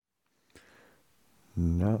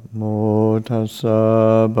Namo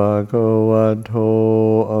tassa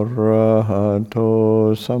bhagavato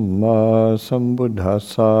arahato samma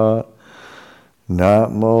sambuddhassa.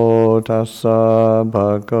 Namo tassa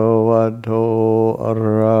bhagavato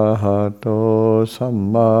arahato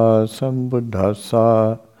samma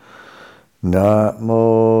sambuddhassa.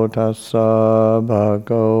 Namo tassa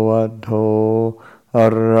bhagavato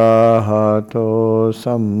arahato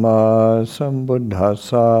samma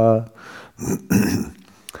sambuddhassa.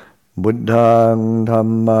 Buddhang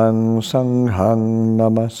dhammang sanghang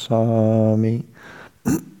namasami.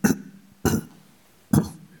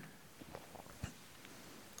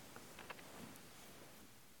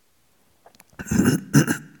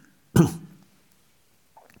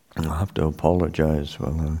 I'll have to apologize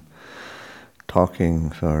while I'm talking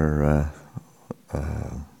for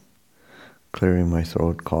clearing my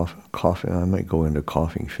throat, coughing. I might go into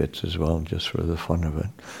coughing fits as well, just for the fun of it.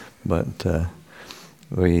 But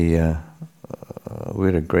we had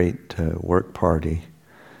a great work party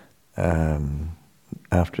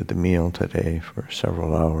after the meal today for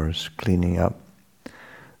several hours, cleaning up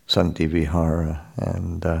Santi Vihara,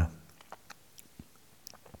 and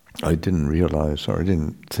I didn't realize, or I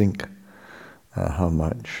didn't think how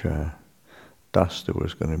much dust there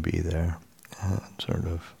was going to be there, sort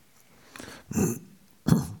of.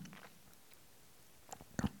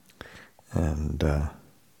 And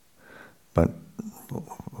but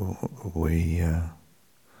we,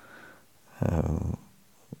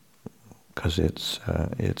 because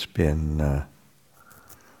it's been,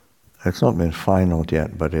 it's not been finalized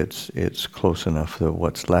yet, but it's close enough that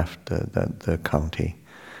what's left that the county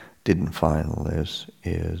didn't final is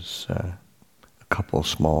a couple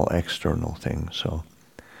small external things, so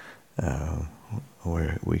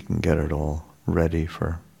where we can get it all ready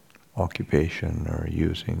for occupation or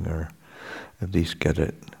using, or at least get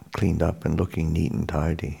it cleaned up and looking neat and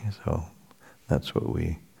tidy. So that's what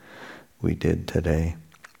we did today.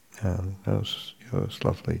 It was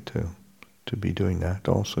lovely to be doing that.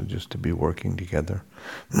 Also, just to be working together.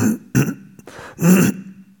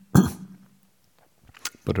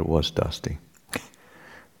 But it was dusty.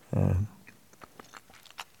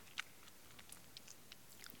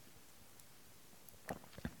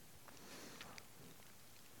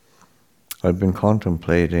 I've been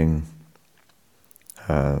contemplating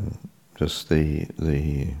just the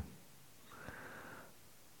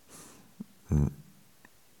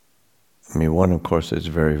I mean, one, of course, is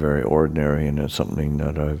very, very ordinary, and it's something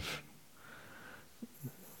that I've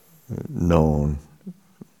known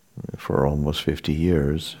for almost 50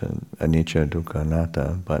 years, anicca, dukkha,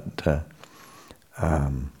 anatta, but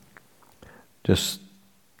just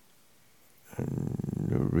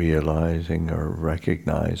realizing or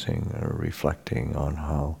recognizing or reflecting on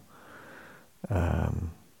how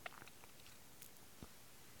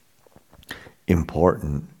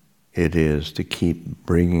important it is to keep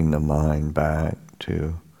bringing the mind back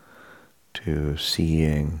to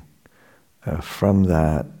seeing from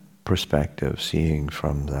that perspective, seeing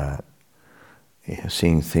from that,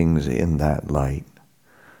 seeing things in that light,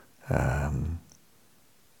 and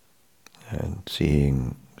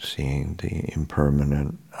seeing the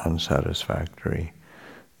impermanent, unsatisfactory,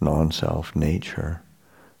 non-self nature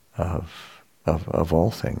of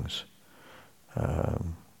all things,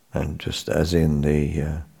 and just as in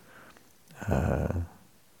the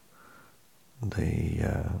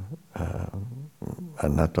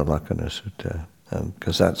Anatta Lakkhana Sutta,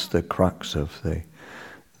 because that's the crux of the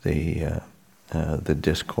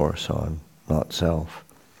discourse on not self,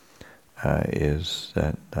 is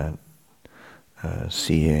that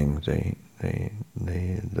seeing the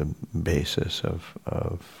basis of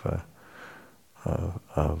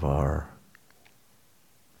our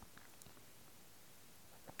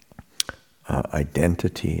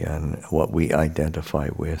identity and what we identify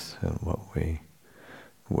with, and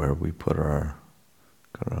where we put our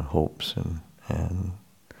kind of hopes and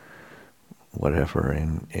whatever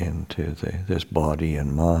into this body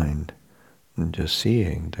and mind, and just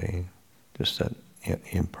seeing just that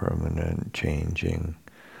impermanent, changing,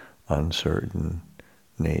 uncertain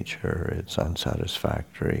nature, its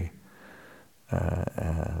unsatisfactory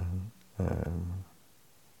and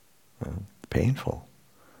painful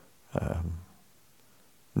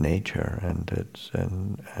nature,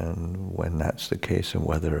 and when that's the case, and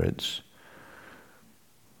whether it's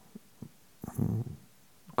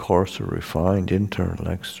coarse or refined, internal,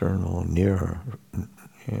 external, near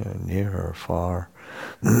or far,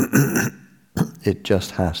 it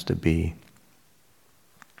just has to be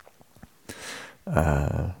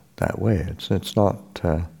that way. It's not,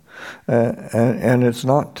 and it's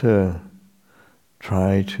not to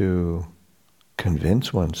try to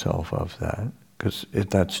convince oneself of that, because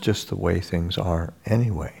that's just the way things are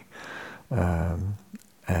anyway.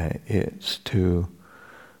 It's to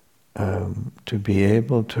be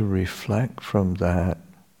able to reflect from that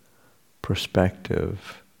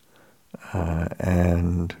perspective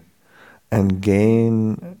and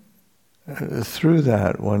gain through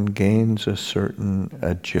that one gains a certain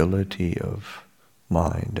agility of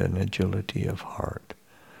mind and agility of heart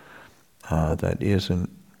that isn't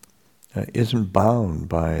bound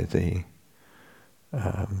by the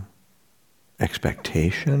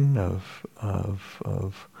expectation of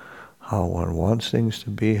how one wants things to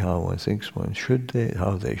be, how one thinks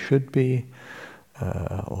how they should be,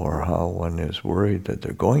 or how one is worried that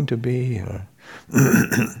they're going to be.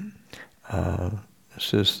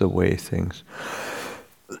 This is the way things.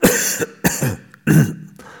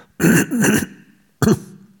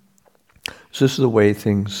 This is the way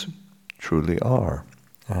things truly are,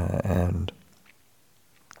 and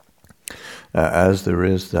as there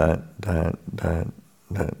is that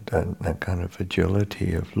kind of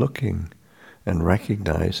agility of looking and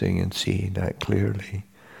recognizing and seeing that clearly,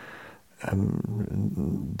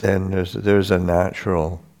 then there's a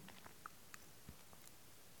natural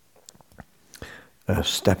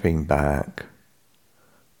stepping back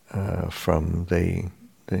from the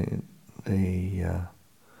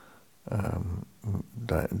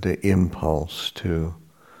impulse to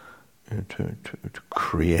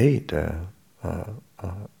create a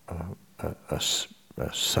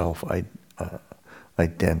self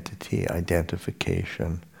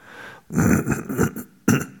identification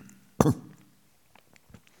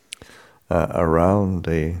around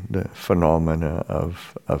the phenomena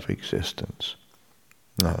of existence.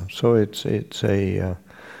 So it's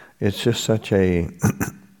just such a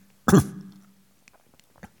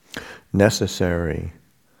necessary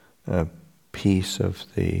piece of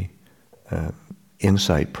the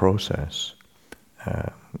insight process,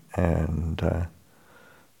 and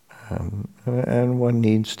one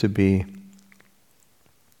needs to be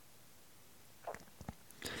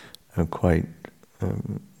quite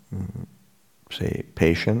say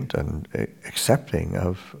patient and accepting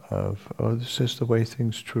of this is the way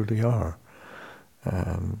things truly are,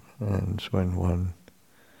 and when one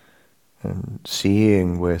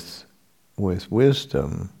seeing with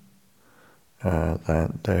wisdom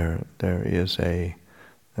that there is a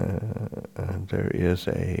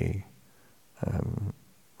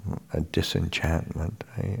disenchantment,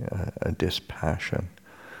 a dispassion,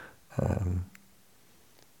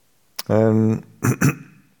 and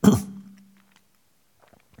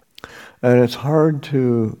and it's hard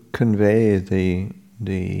to convey the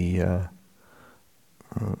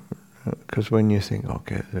because when you think,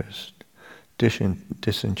 okay, there's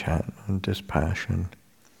disenchantment, dispassion,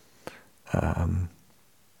 kind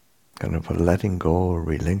of a letting go or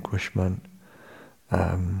relinquishment,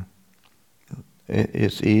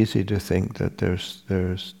 it's easy to think that there's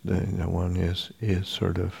one is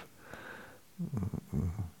sort of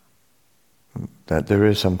that there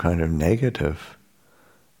is some kind of negative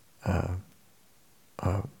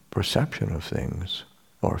perception of things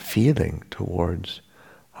or feeling towards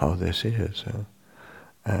how this is,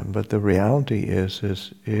 but the reality is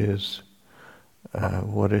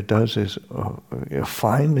what it does is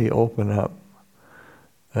finally open up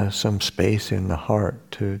some space in the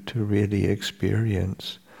heart to really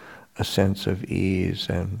experience a sense of ease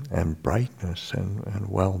and brightness and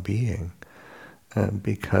well-being,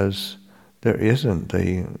 because there isn't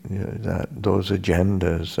those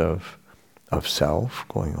agendas of self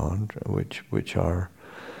going on, which are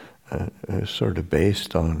sort of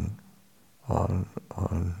based on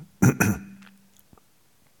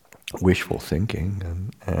wishful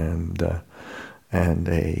thinking and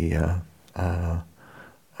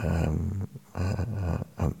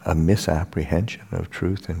a misapprehension of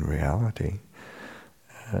truth and reality,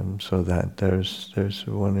 so that there's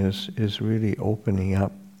one is really opening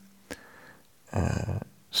up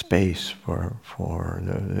space for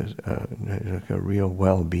a real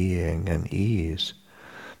well-being and ease.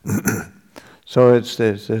 So it's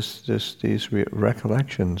these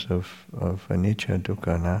recollections of anicca,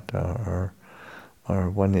 dukkha, anatta are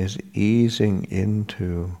one is easing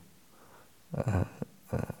into a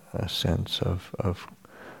sense of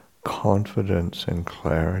confidence and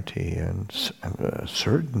clarity and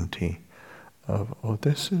certainty of, oh,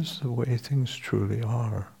 this is the way things truly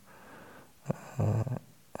are.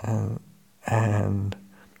 And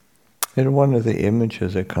one of the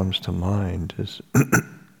images that comes to mind is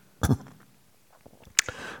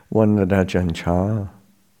one that Ajahn Chah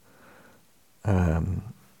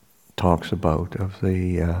talks about, of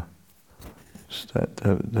the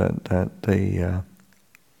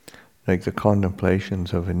like the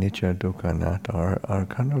contemplations of anicca, dukkha, anatta are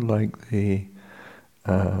kind of like the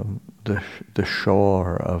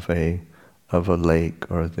shore of a lake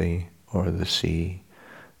or the sea,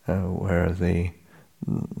 where the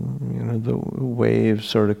waves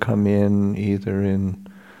sort of come in either in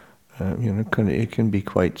it can be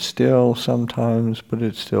quite still sometimes, but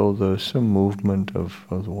it's still there's some movement of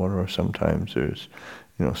the water. Or sometimes there's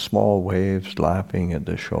small waves lapping at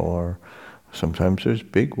the shore. Sometimes there's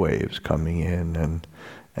big waves coming in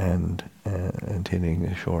and hitting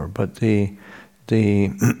the shore. But it's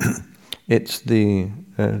the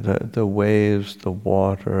waves, the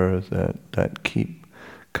water that keep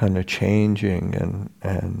kind of changing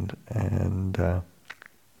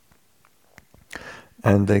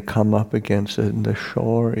and they come up against it, and the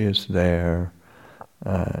shore is there.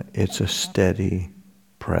 It's a steady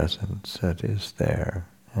presence that is there,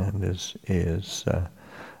 and it's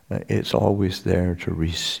always there to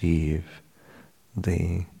receive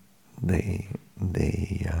the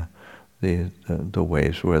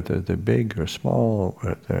waves, whether they're big or small,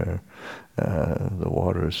 whether the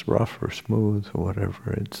water is rough or smooth or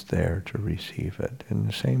whatever. It's there to receive it. In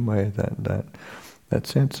the same way that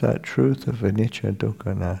sense, that truth of anicca,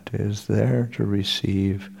 dukkha, anatta is there to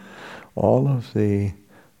receive all of the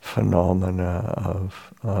phenomena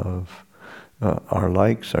of our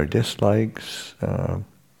likes, our dislikes,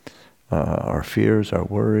 our fears, our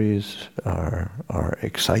worries, our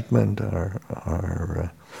excitement,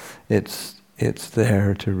 it's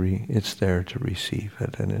there to receive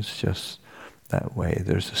it, and it's just that way.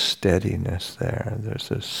 There's a steadiness there. There's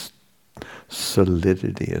a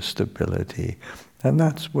solidity, a stability, and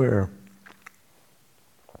that's where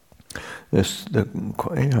the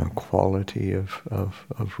quality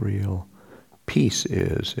of real peace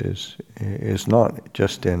is not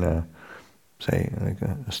just in a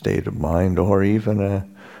state of mind, or even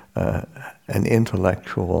an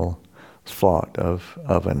intellectual thought of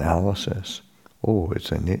analysis. Oh,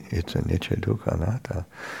 it's anicca, dukkha, anatta,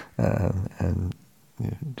 and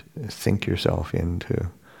think yourself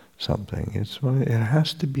into something. It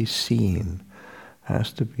has to be seen,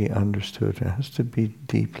 has to be understood, it has to be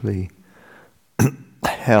deeply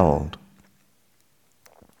held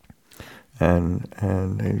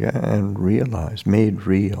and realized, made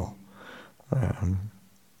real.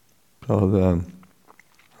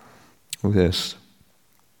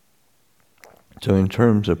 So in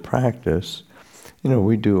terms of practice,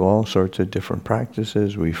 we do all sorts of different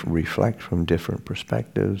practices. We reflect from different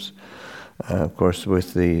perspectives. Of course,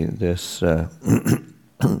 with the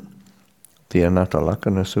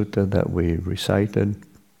Anattalakkana Sutta that we recited,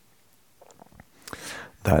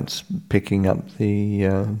 that's picking up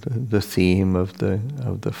the theme of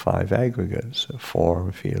the five aggregates: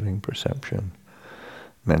 form, feeling, perception,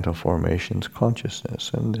 mental formations,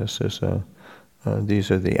 consciousness. And this is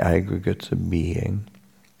these are the aggregates of being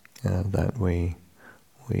that we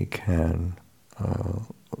can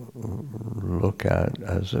look at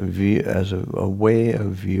as a way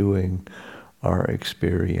of viewing our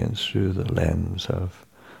experience through the lens of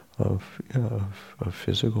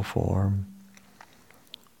physical form,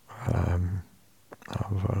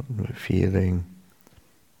 of feeling,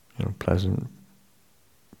 pleasant,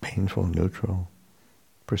 painful, neutral,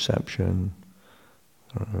 perception,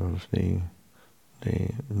 of the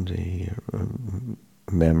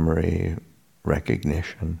memory,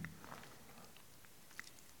 recognition,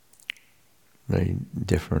 the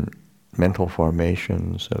different mental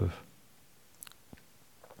formations of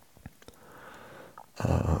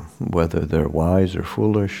whether they're wise or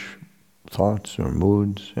foolish thoughts or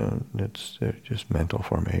moods. They're just mental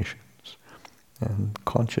formations, and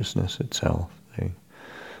consciousness itself,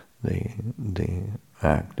 the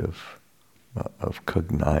act of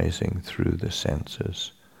cognizing through the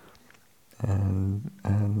senses, and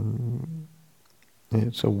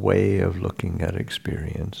it's a way of looking at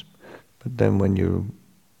experience. But then when you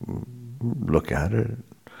look at it,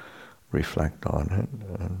 reflect on it,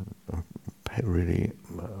 and really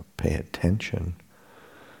pay attention,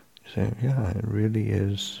 you say, yeah, it really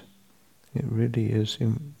is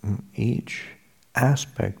in each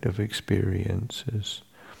aspect of experience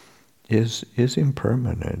is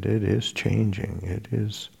impermanent. It is changing. It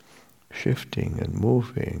is shifting and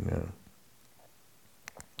moving.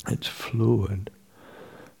 It's fluid.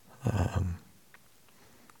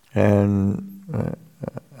 And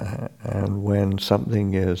when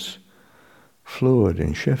something is fluid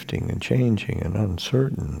and shifting and changing and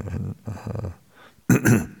uncertain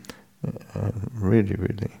and really,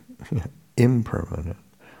 really impermanent,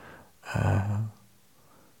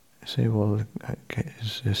 say, well,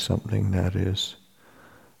 is this something that is,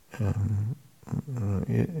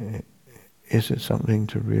 is it something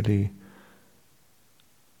to really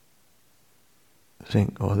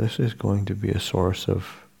think, oh, this is going to be a source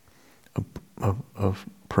of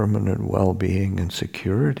permanent well-being and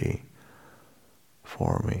security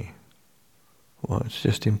for me? Well, it's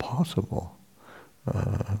just impossible.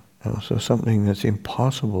 So something that's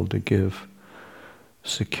impossible to give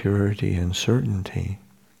security and certainty.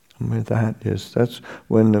 I mean, that's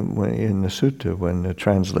when in the sutta, when the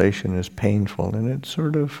translation is painful, and it's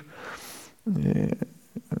sort of, it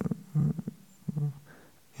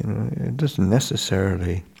doesn't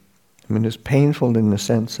necessarily. I mean, it's painful in the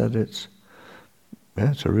sense that it's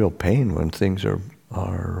a real pain when things are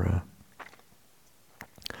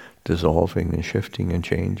dissolving and shifting and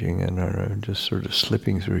changing and are just sort of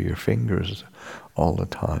slipping through your fingers all the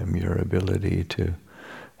time. Your ability to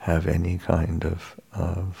have any kind of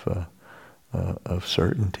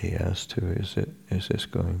certainty as to is this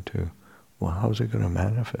going to, well, how's it going to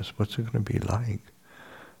manifest? What's it going to be like?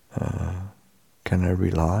 Can I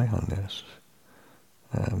rely on this?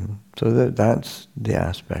 So that's the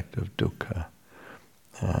aspect of dukkha,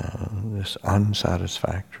 this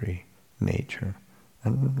unsatisfactory nature.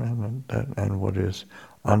 And what is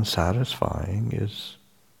unsatisfying is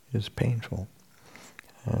painful.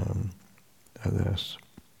 This,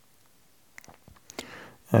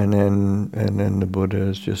 and then the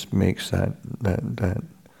Buddha just makes that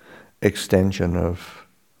extension of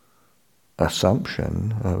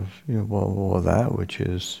assumption of well that which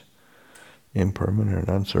is impermanent,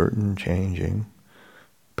 uncertain, changing,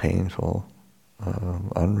 painful,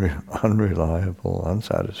 unreliable,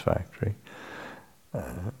 unsatisfactory.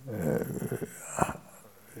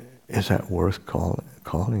 Is that worth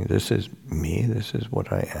calling? This is me. This is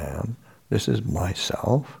what I am. This is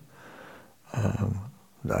myself.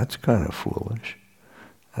 That's kind of foolish.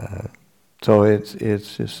 So it's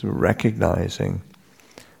just recognizing,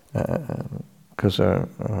 because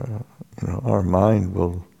our mind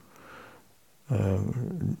will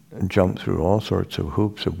jump through all sorts of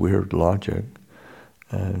hoops of weird logic,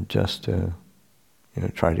 just to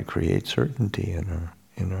try to create certainty in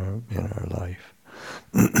our life.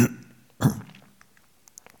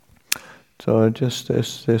 So just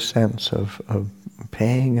this sense of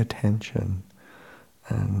paying attention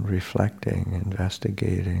and reflecting,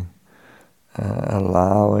 investigating,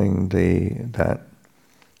 allowing that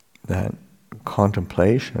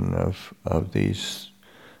contemplation of these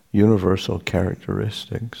universal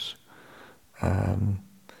characteristics.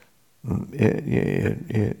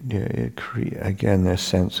 Again, this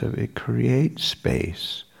sense of it creates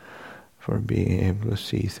space for being able to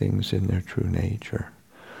see things in their true nature,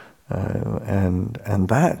 and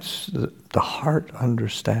that's the heart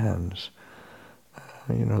understands.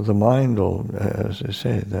 The mind will, as I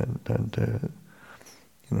say,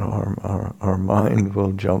 our mind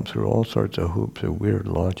will jump through all sorts of hoops of weird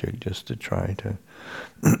logic just to try to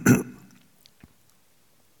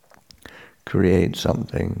create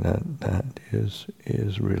something that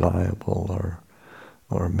is reliable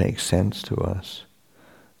or makes sense to us.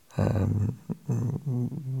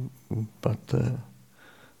 But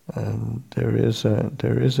there is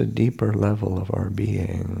a deeper level of our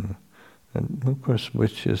being, and of course,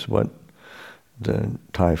 which is what the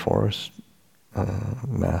Thai forest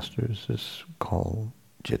masters just call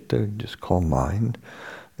citta, just call mind,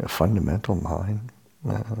 a fundamental mind.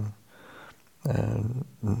 And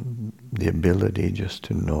the ability just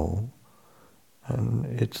to know, and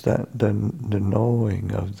it's that the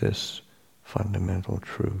knowing of this fundamental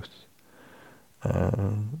truth.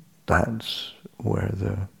 That's where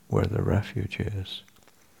the refuge is.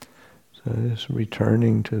 So it's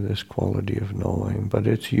returning to this quality of knowing, but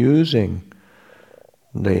it's using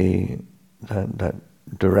that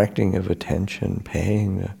directing of attention,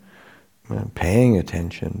 paying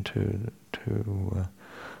attention to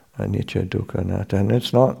anicca, dukkha, anatta, and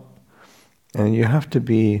it's not. And you have to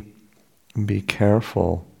be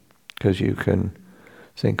careful, because you can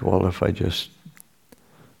think, well, if I just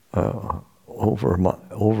overwhelm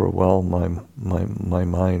my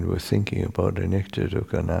mind with thinking about anicca,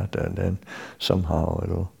 dukkha, anatta, then somehow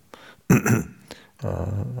it'll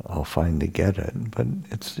I'll finally get it. But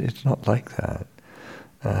it's not like that.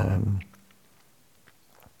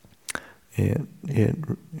 You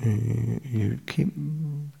keep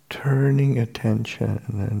turning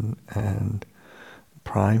attention and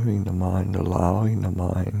priming the mind, allowing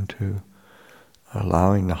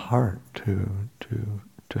the heart to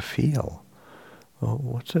feel. Well,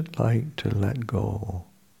 what's it like to let go?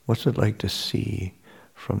 What's it like to see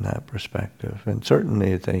from that perspective? And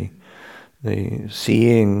certainly the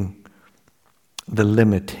seeing the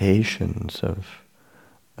limitations of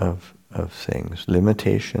things,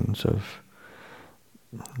 limitations of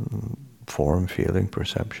form, feeling,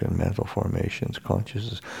 perception, mental formations,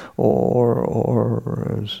 consciousness,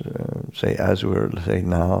 or say, as we're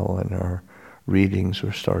now in our readings,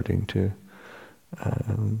 we're starting to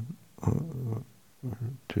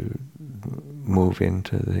move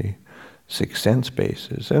into the sixth sense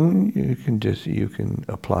bases, and you can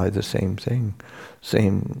apply the same thing,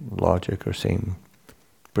 same logic or same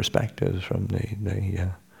perspectives from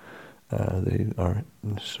our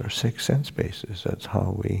sixth sense bases. That's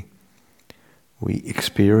how we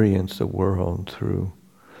experience the world through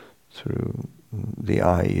the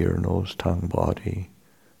eye, ear, nose, tongue, body,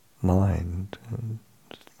 mind, and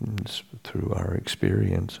through our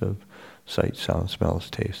experience of sight, sound, smells,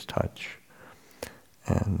 taste, touch,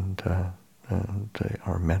 and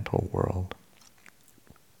our mental world.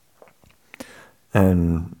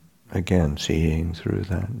 And again, seeing through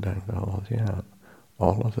that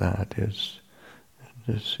all of that is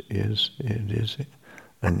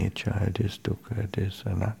anicca, it is dukkha, it is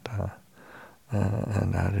anatta,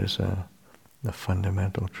 and that is a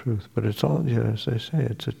fundamental truth. But it's all, as I say,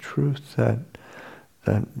 it's a truth that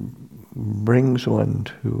brings one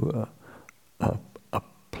to a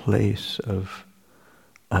place of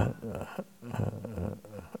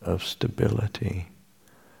stability.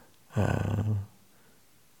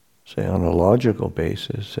 Say on a logical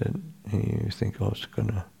basis, you think, oh, it's going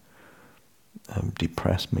to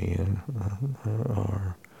depress me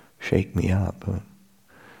or shake me up,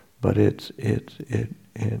 but it's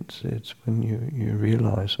when you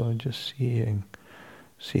realize, oh, just seeing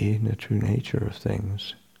the true nature of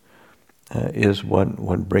things is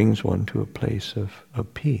what brings one to a place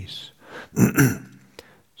of peace.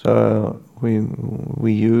 So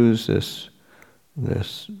we use this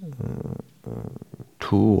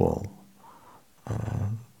tool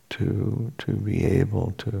to be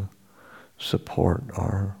able to support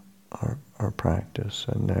our practice,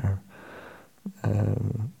 and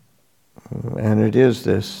it is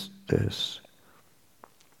this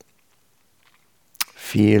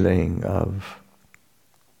feeling of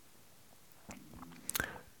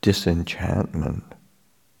disenchantment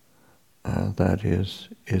that is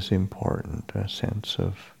important, a sense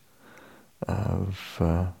of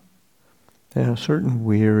a certain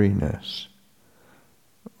weariness.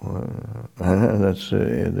 There's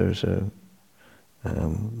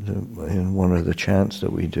in one of the chants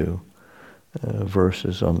that we do,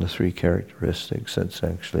 verses on the three characteristics. That's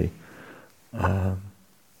actually, when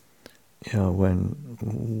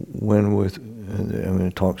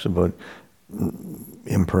it talks about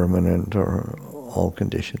impermanent or all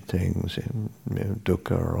conditioned things,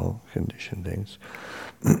 dukkha are all conditioned things,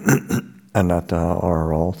 anatta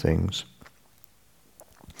are all things.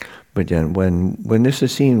 But then when this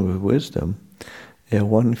is seen with wisdom,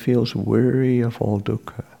 one feels weary of all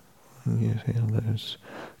dukkha. You feel it's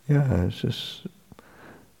just,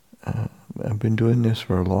 I've been doing this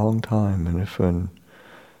for a long time, and if one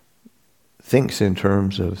thinks in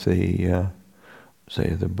terms of the, say,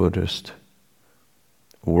 the Buddhist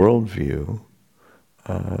worldview,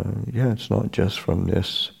 it's not just from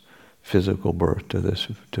this physical birth to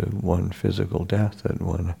one physical death that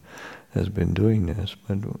one has been doing this,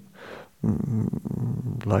 but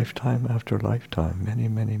lifetime after lifetime, many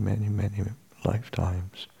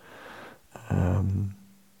lifetimes.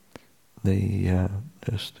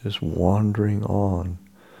 This wandering on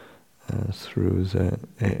through the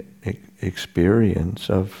experience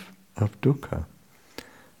of dukkha,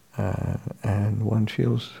 and one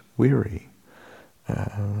feels weary,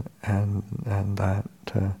 and that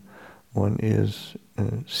one is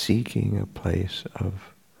seeking a place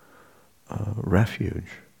of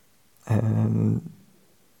refuge, and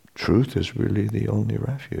truth is really the only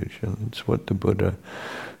refuge, and it's what the Buddha.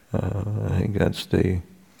 I think that's the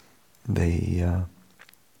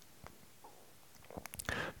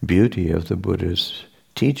beauty of the Buddha's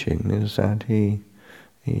teaching, is that he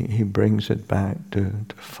brings it back to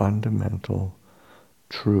fundamental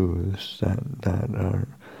truths that are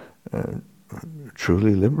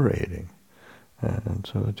truly liberating, and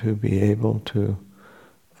so to be able to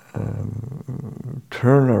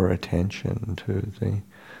turn our attention to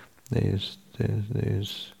these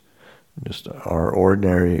just our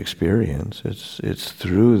ordinary experience. It's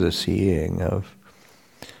through the seeing of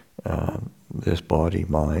this body,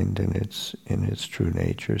 mind, in its true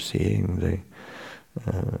nature, seeing the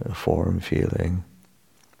form, feeling,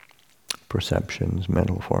 perceptions,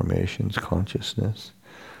 mental formations, consciousness,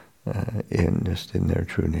 in their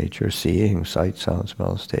true nature, seeing sight, sound,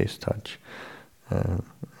 smells, taste, touch,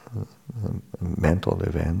 mental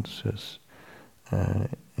events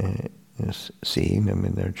as seeing them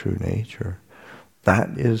in their true nature.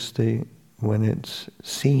 That is when it's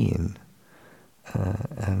seen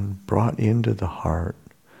and brought into the heart,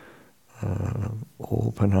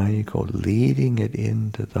 open-aiko, leading it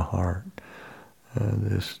into the heart,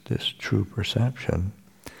 this true perception,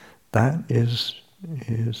 that is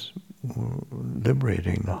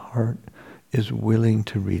liberating. The heart is willing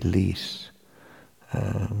to release,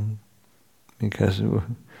 because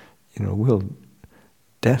we'll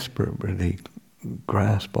desperately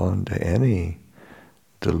grasp onto any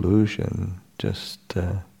delusion just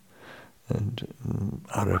out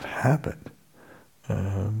of habit,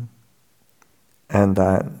 and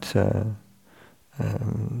that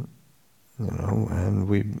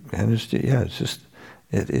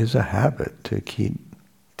it is a habit to keep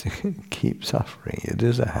suffering. It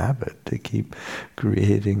is a habit to keep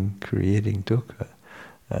creating dukkha.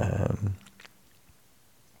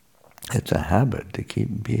 It's a habit to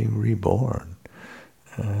keep being reborn,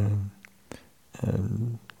 and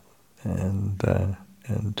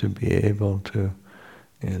to be able to,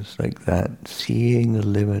 is like that, seeing the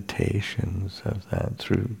limitations of that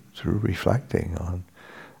through reflecting on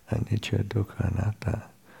anicca, dukkha, anatta.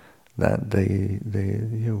 That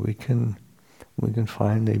we can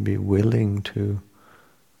finally be willing to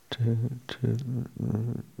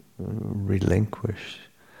relinquish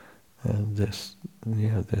this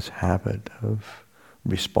habit of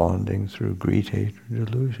responding through greed, hatred,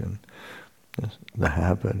 delusion. The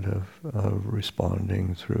habit of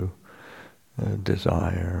responding through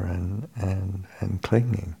desire and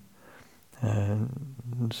clinging.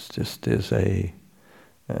 And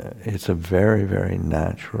it's a very, very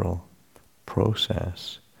natural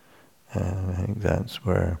process. And I think that's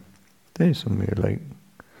where there's somebody like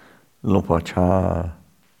Lupa Cha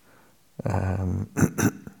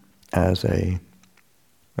as an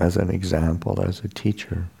example, as a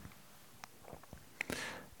teacher.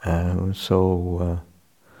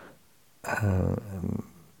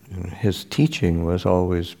 His teaching was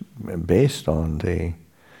always based on the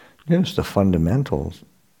fundamental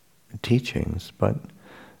teachings, but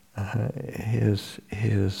his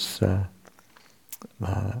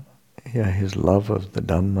love of the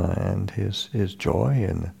Dhamma and his joy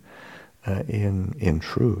in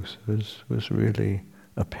truth was really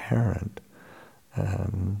apparent,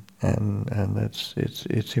 and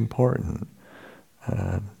it's important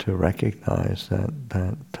to recognize that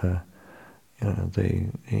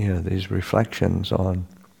these reflections on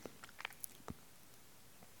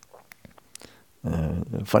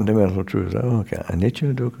fundamental truths.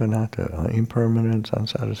 Anicca, dukkha, anatta, impermanence,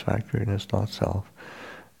 unsatisfactoriness, not self,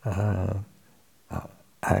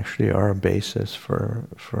 actually are a basis for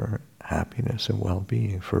happiness and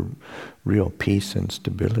well-being, for real peace and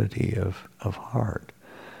stability of heart.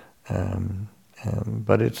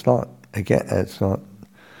 But it's not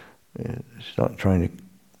trying to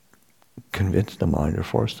convince the mind or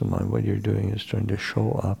force the mind. What you're doing is trying to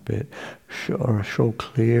show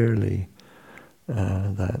clearly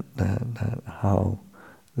that how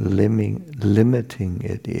limiting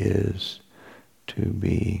it is to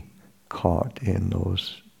be caught in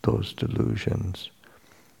those delusions,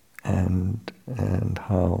 and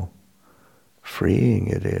how freeing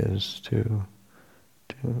it is to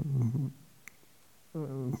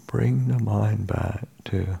bring the mind back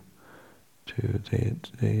to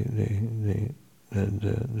the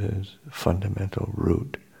fundamental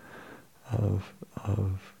root of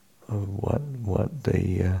what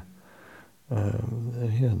the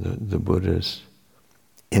Buddha's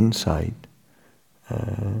insight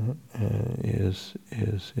is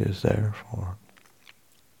there for.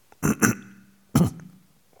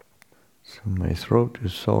 So my throat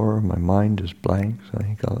is sore, my mind is blank, so I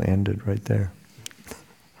think I'll end it right there.